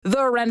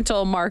the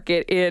rental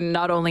market in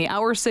not only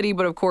our city,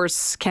 but of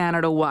course,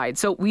 Canada-wide.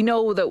 So we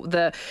know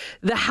that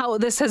how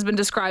this has been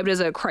described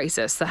as a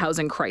crisis, the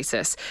housing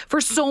crisis,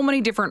 for so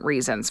many different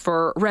reasons,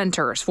 for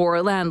renters,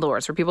 for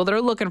landlords, for people that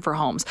are looking for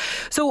homes.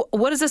 So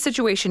what is the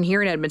situation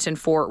here in Edmonton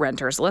for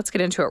renters? Let's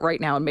get into it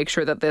right now and make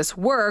sure that this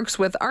works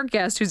with our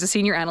guest, who's a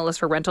senior analyst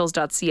for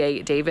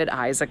rentals.ca, David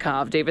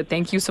Aizikov. David,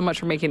 thank you so much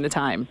for making the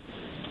time.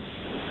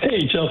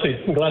 Hey, Chelsea.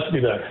 I'm glad to be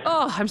back.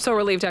 Oh, I'm so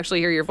relieved to actually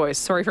hear your voice.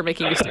 Sorry for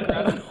making you stick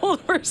around on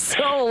hold for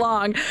so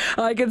long.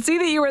 I could see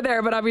that you were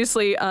there, but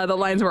obviously the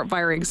lines weren't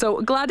firing.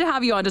 So glad to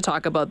have you on to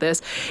talk about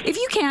this. If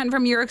you can,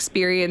 from your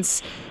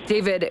experience,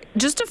 David,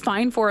 just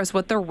define for us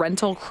what the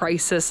rental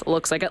crisis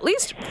looks like, at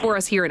least for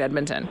us here in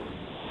Edmonton.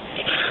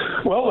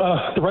 Well,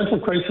 the rental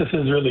crisis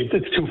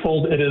it's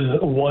twofold. It is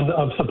one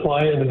of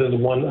supply and it is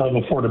one of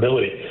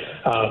affordability.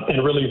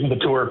 And really the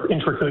two are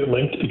intricately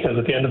linked because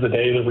at the end of the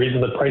day, the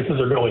reason that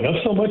prices are going up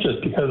so much is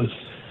because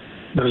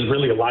there's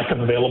really a lack of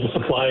available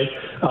supply.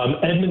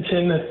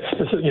 Edmonton,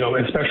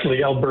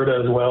 especially Alberta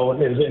as well,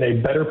 is in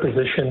a better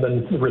position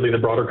than really the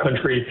broader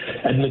country.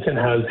 Edmonton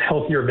has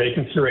healthier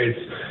vacancy rates,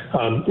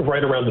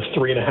 right around the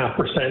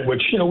 3.5%,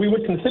 which we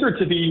would consider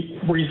to be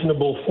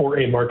reasonable for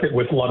a market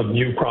with a lot of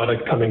new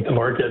product coming to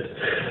market.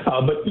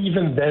 But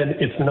even then,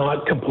 it's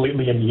not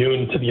completely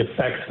immune to the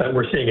effects that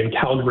we're seeing in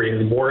Calgary.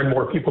 As more and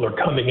more people are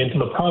coming into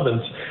the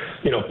province,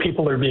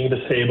 people are being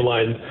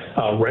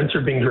destabilized. Rents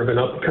are being driven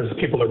up because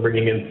people are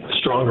bringing in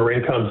stronger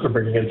incomes, they're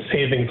bringing in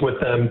savings with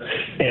them,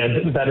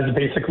 and that is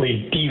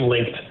basically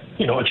de-linked,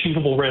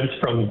 achievable rents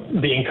from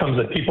the incomes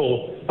that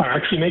people are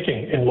actually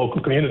making in local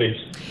communities.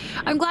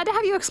 I'm glad to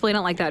have you explain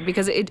it like that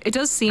because it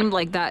does seem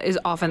like that is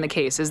often the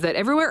case, is that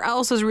everywhere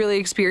else is really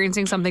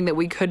experiencing something that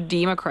we could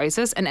deem a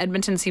crisis, and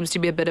Edmonton seems to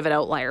be a bit of an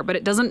outlier, but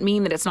it doesn't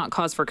mean that it's not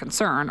cause for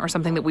concern or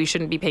something that we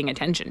shouldn't be paying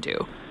attention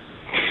to.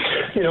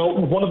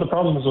 One of the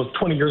problems was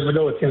 20 years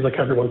ago, it seems like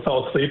everyone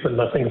fell asleep and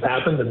nothing's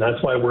happened, and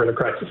that's why we're in a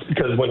crisis.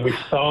 Because when we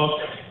saw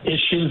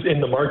issues in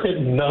the market,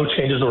 no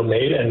changes were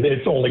made, and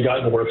it's only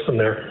gotten worse from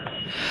there.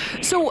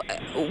 So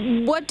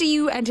what do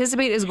you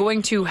anticipate is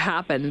going to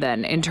happen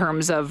then in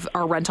terms of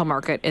our rental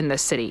market in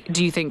this city?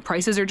 Do you think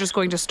prices are just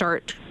going to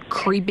start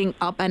creeping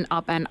up and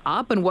up and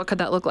up, and what could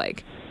that look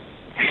like?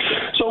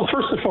 So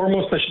first and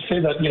foremost, I should say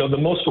that, the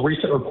most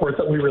recent report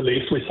that we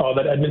released, we saw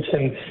that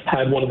Edmonton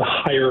had one of the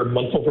higher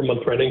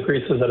month-over-month rent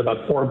increases at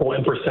about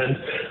 4.1%.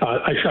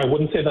 Actually, I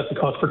wouldn't say that's a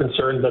cause for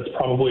concern. That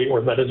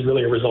is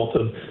really a result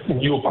of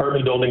new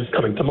apartment buildings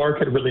coming to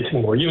market,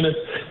 releasing more units,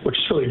 which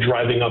is really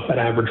driving up that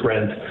average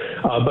rent.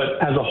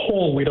 But as a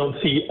whole, we don't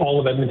see all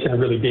of Edmonton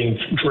really being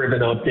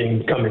driven up,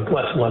 becoming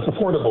less and less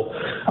affordable.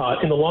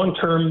 In the long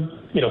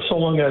term, so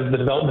long as the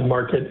development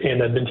market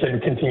in Edmonton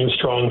continues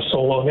strong,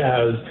 so long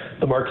as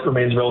the market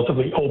remains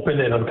relatively open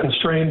and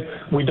unconstrained,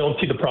 we don't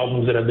see the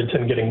problems in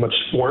Edmonton getting much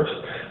worse.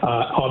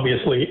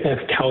 Obviously, if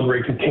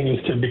Calgary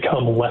continues to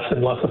become less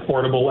and less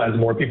affordable as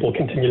more people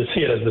continue to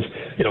see it as this,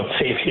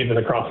 safe haven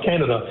across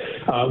Canada,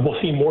 we'll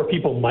see more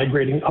people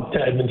migrating up to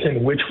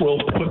Edmonton, which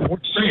will put more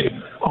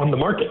strain on the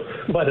market.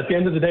 But at the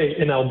end of the day,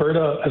 in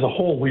Alberta as a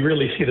whole, we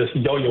really see this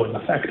yo-yoing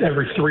effect.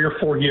 Every 3 or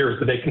 4 years,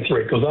 the vacancy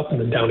rate goes up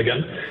and then down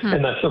again.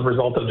 And that's a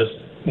result of just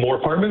more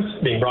apartments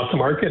being brought to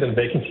market and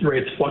vacancy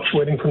rates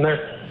fluctuating from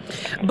there.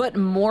 But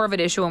more of an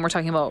issue when we're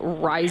talking about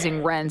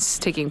rising rents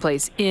taking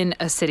place in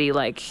a city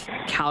like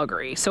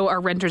Calgary. So are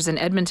renters in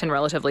Edmonton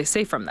relatively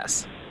safe from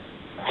this?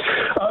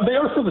 They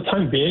are for the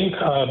time being.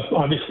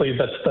 Obviously,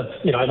 that's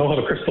I don't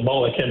have a crystal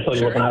ball. I can't tell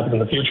you what will happen in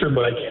the future,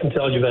 but I can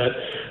tell you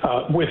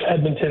that with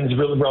Edmonton's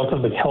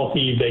relatively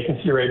healthy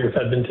vacancy rate, with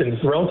Edmonton's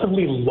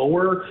relatively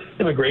lower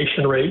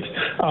immigration rate,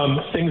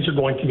 things are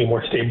going to be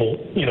more stable,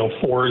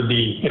 for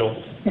the,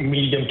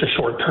 medium to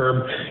short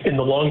term. In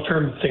the long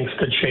term, things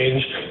could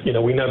change.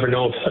 We never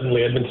know if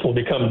suddenly Edmonton will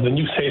become the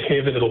new safe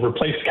haven. It'll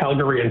replace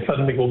Calgary, and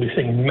suddenly we'll be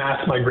seeing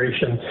mass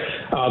migration.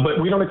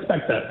 But we don't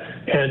expect that.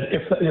 And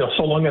if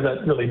so long as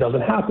that really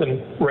doesn't happen,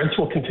 rents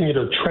will continue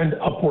to trend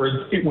upwards.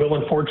 It will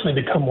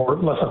unfortunately become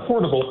less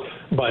affordable.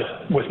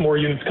 But with more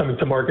units coming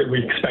to market,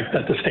 we expect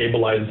that to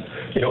stabilize.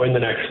 In the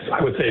next,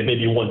 I would say,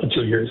 maybe 1 to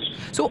 2 years.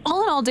 So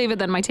all in all, David,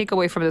 then my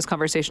takeaway from this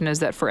conversation is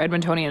that for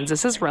Edmontonians,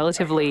 this is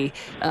relatively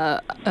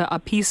a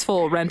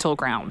peaceful rental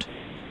ground.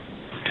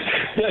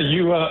 Yeah,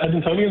 you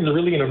Edmontonians are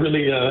really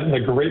in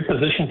a great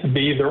position to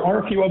be. There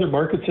are a few other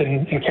markets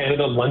in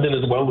Canada. London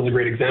as well is a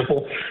great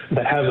example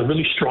that has a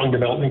really strong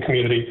development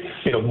community.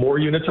 More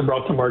units are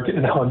brought to market,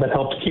 and that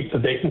helps keep the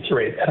vacancy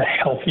rate at a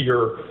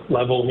healthier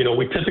level.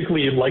 We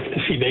typically like to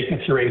see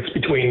vacancy rates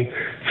between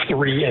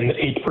 3 and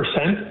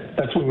 8%.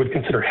 That's what we would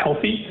consider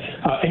healthy.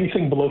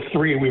 Anything below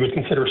 3 we would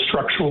consider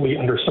structurally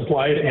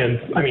undersupplied.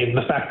 And I mean,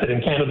 the fact that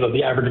in Canada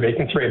the average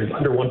vacancy rate is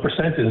under 1%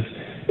 is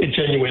it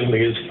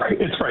genuinely is,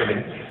 it's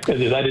frightening.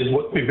 That is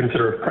what we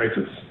consider a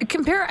crisis.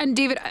 Compare, and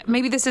David,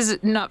 maybe this is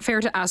not fair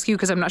to ask you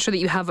because I'm not sure that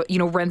you have,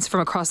 rents from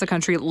across the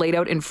country laid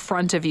out in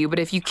front of you, but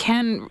if you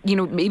can,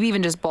 maybe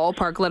even just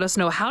ballpark, let us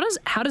know, how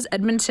does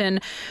Edmonton,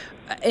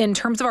 in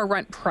terms of our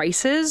rent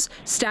prices,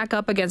 stack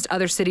up against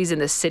other cities in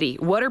the city?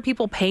 What are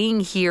people paying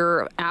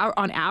here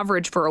on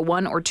average for a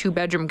 1 or 2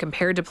 bedroom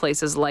compared to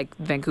places like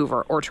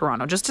Vancouver or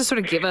Toronto? Just to sort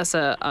of give us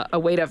a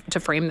way to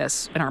frame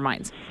this in our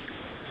minds.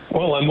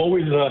 Well, I'm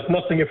always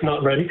nothing if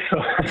not ready.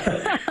 So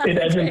in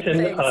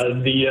Edmonton,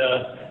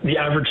 the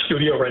average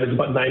studio rent is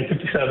about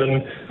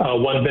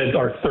 $957. One beds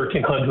are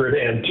 $1,300,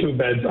 and 2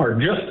 beds are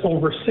just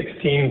over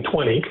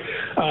 $1,620.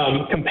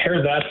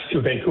 Compare that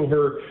to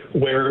Vancouver,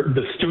 where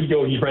the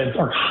studio rents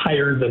are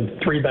higher than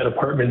 3-bed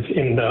apartments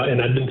in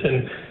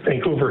Edmonton.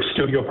 Vancouver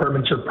studio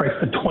apartments are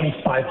priced at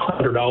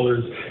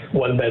 $2,500.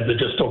 1 bed's at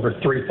just over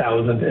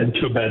 $3,000, and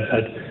 2 beds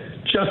at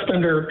just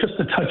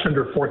a touch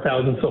under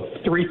 4,000, so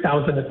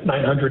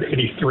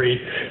 3,983.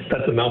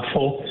 That's a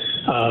mouthful.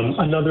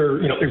 Another,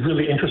 a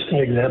really interesting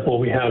example,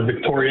 we have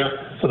Victoria,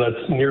 so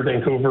that's near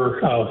Vancouver.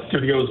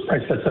 Studios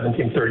priced at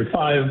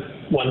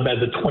 $1,735, 1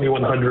 bed at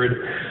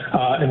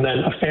 $2,100, and then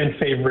a fan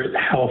favorite,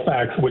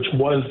 Halifax, which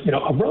was,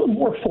 a rather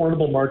more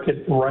affordable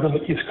market right on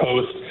the East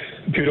Coast.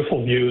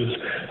 Beautiful views,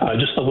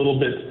 just a little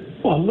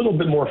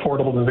bit more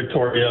affordable than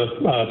Victoria.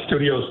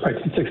 Studios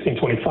priced at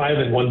 $1,625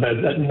 and 1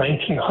 bed at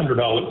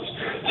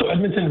 $1,900. So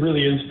Edmonton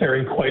really is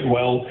faring quite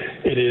well.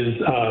 It is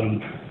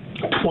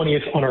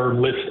 20th on our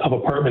list of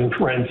apartment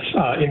rents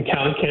in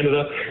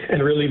Canada,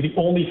 and really the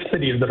only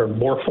cities that are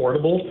more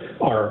affordable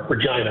are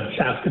Regina,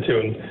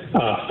 Saskatoon,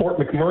 Fort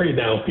McMurray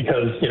now,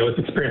 because it's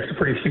experienced a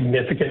pretty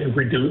significant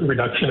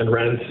reduction in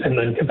rents, and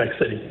then Quebec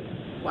City.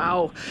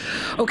 Wow.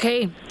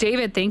 Okay,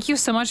 David, thank you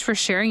so much for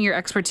sharing your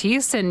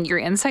expertise and your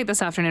insight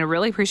this afternoon. I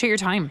really appreciate your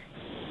time.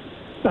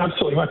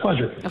 Absolutely, my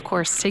pleasure. Of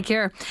course. Take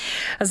care.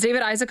 As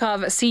David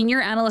Aizikov, senior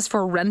analyst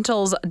for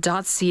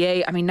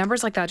rentals.ca. I mean,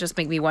 numbers like that just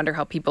make me wonder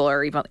how people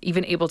are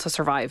even able to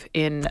survive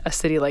in a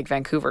city like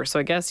Vancouver. So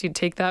I guess you'd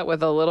take that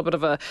with a little bit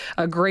of a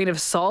grain of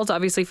salt,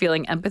 obviously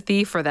feeling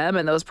empathy for them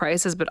and those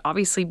prices, but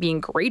obviously being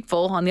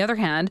grateful, on the other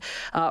hand,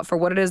 for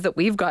what it is that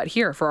we've got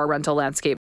here for our rental landscape.